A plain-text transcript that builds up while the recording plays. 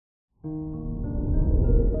Good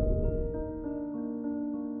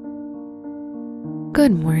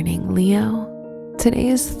morning, Leo. Today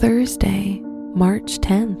is Thursday, March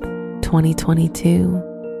 10th, 2022.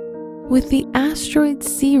 With the asteroid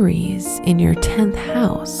series in your 10th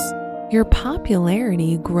house, your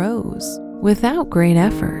popularity grows without great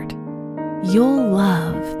effort. You'll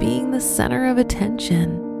love being the center of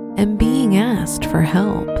attention and being asked for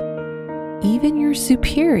help. Even your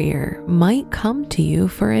superior might come to you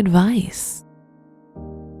for advice.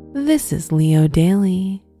 This is Leo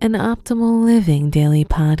Daily, an Optimal Living Daily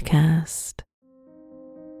podcast.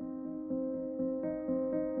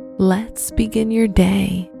 Let's begin your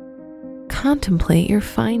day. Contemplate your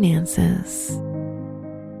finances.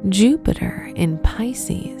 Jupiter in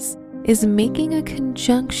Pisces is making a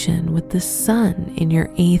conjunction with the Sun in your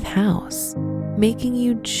 8th house, making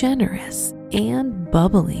you generous and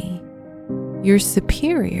bubbly. Your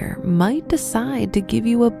superior might decide to give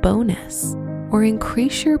you a bonus or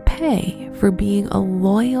increase your pay for being a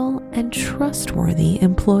loyal and trustworthy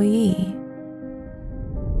employee.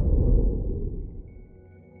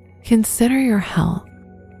 Consider your health.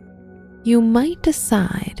 You might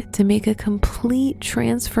decide to make a complete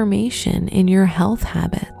transformation in your health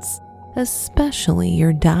habits, especially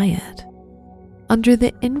your diet. Under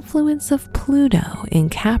the influence of Pluto in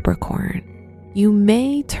Capricorn, you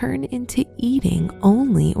may turn into eating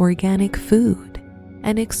only organic food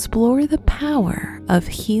and explore the power of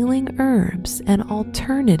healing herbs and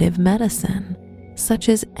alternative medicine, such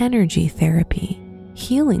as energy therapy,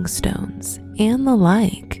 healing stones, and the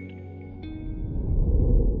like.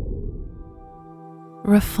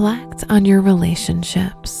 Reflect on your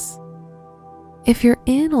relationships. If you're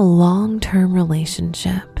in a long-term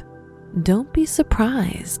relationship, don't be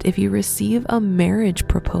surprised if you receive a marriage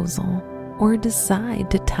proposal or decide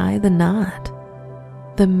to tie the knot.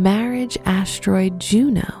 The marriage asteroid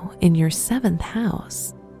Juno in your 7th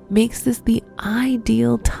house makes this the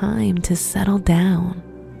ideal time to settle down.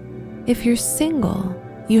 If you're single,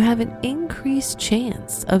 you have an increased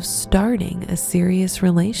chance of starting a serious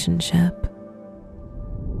relationship.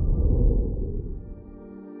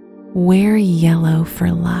 Wear yellow for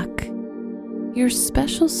luck. Your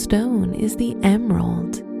special stone is the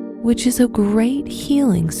emerald, which is a great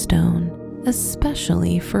healing stone,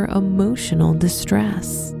 especially for emotional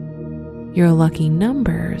distress. Your lucky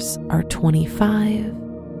numbers are 25,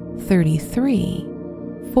 33,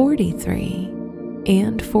 43,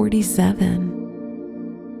 and 47.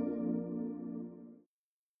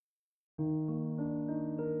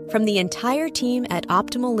 From the entire team at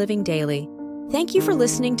Optimal Living Daily, thank you for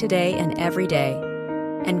listening today and every day.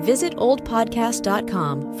 And visit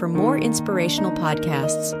oldpodcast.com for more inspirational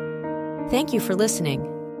podcasts. Thank you for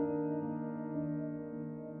listening.